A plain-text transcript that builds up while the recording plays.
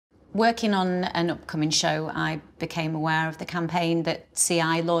Working on an upcoming show, I became aware of the campaign that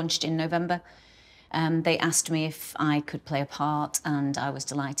CI launched in November. They asked me if I could play a part, and I was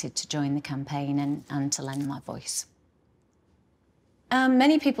delighted to join the campaign and to lend my voice.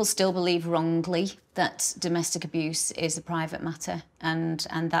 Many people still believe wrongly that domestic abuse is a private matter, and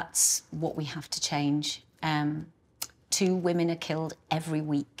that's what we have to change. 2 women are killed every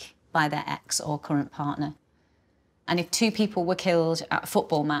week by their ex or current partner. And if 2 people were killed at a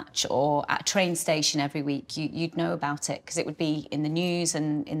football match or at a train station every week, you'd know about it, because it would be in the news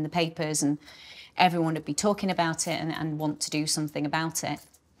and in the papers, and everyone would be talking about it and want to do something about it.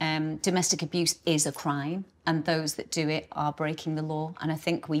 Domestic abuse is a crime, and those that do it are breaking the law. And I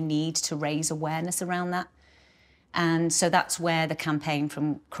think we need to raise awareness around that. And so that's where the campaign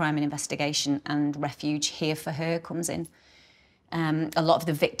from Crime and Investigation and Refuge Here for Her comes in. A lot of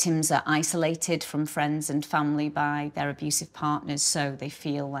the victims are isolated from friends and family by their abusive partners, so they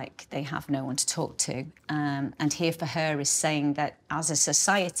feel like they have no one to talk to. And Here for Her is saying that as a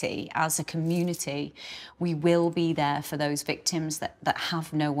society, as a community, we will be there for those victims that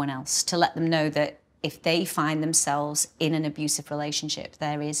have no one else, to let them know that if they find themselves in an abusive relationship,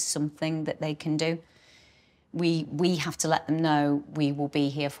 there is something that they can do. We have to let them know we will be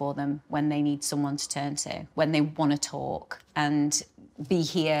here for them when they need someone to turn to, when they want to talk, and be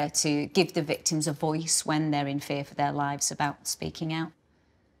here to give the victims a voice when they're in fear for their lives about speaking out.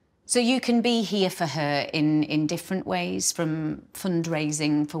 So you can be here for her in different ways, from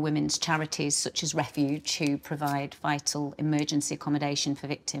fundraising for women's charities such as Refuge, who provide vital emergency accommodation for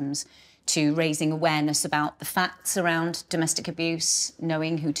victims, to raising awareness about the facts around domestic abuse,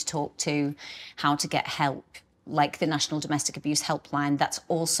 knowing who to talk to, how to get help, like the National Domestic Abuse Helpline that's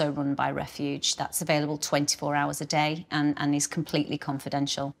also run by Refuge. That's available 24 hours a day and is completely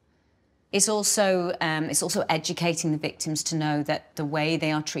confidential. It's also educating the victims to know that the way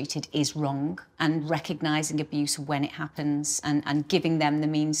they are treated is wrong, and recognising abuse when it happens and giving them the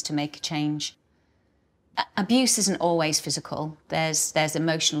means to make a change. Abuse isn't always physical. There's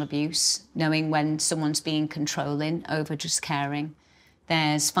emotional abuse, knowing when someone's being controlling over just caring.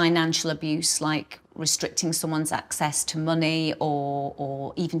 There's financial abuse, like restricting someone's access to money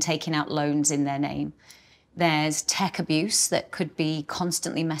or even taking out loans in their name. There's tech abuse, that could be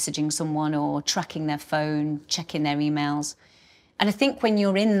constantly messaging someone or tracking their phone, checking their emails. And I think when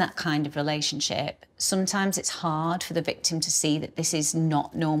you're in that kind of relationship, sometimes it's hard for the victim to see that this is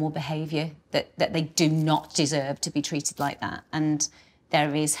not normal behaviour, that they do not deserve to be treated like that, and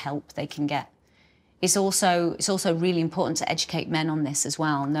there is help they can get. It's also really important to educate men on this as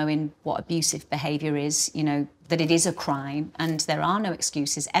well, knowing what abusive behaviour is, you know, that it is a crime and there are no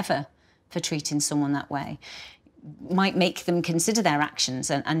excuses ever for treating someone that way. Might make them consider their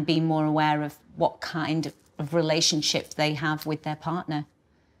actions and be more aware of what kind of relationship they have with their partner.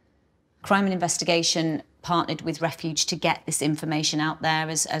 Crime and Investigation partnered with Refuge to get this information out there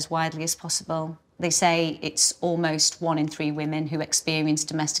as widely as possible. They say it's almost 1 in 3 women who experience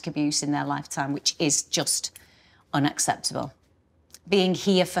domestic abuse in their lifetime, which is just unacceptable. Being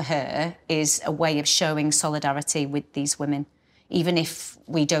here for her is a way of showing solidarity with these women, even if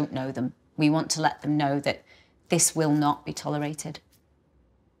we don't know them. We want to let them know that this will not be tolerated.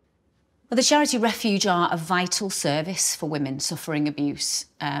 Well, the charity Refuge are a vital service for women suffering abuse,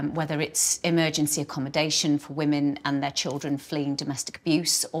 whether it's emergency accommodation for women and their children fleeing domestic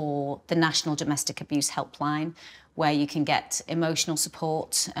abuse, or the National Domestic Abuse Helpline, where you can get emotional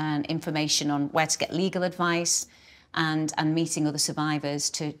support and information on where to get legal advice, and meeting other survivors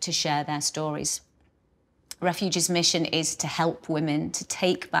to share their stories. Refuge's mission is to help women to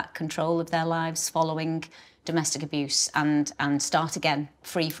take back control of their lives following domestic abuse and start again,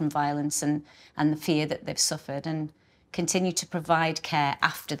 free from violence and the fear that they've suffered, and continue to provide care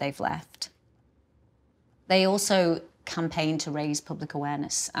after they've left. They also campaign to raise public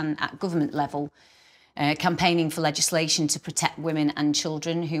awareness, and at government level, campaigning for legislation to protect women and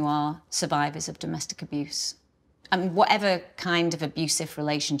children who are survivors of domestic abuse. And whatever kind of abusive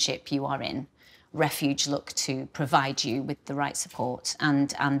relationship you are in, Refuge look to provide you with the right support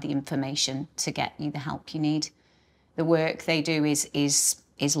and the information to get you the help you need. The work they do is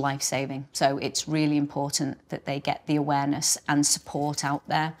life-saving, so it's really important that they get the awareness and support out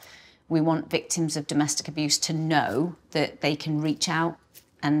there. We want victims of domestic abuse to know that they can reach out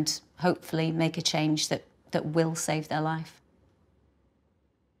and hopefully make a change that will save their life.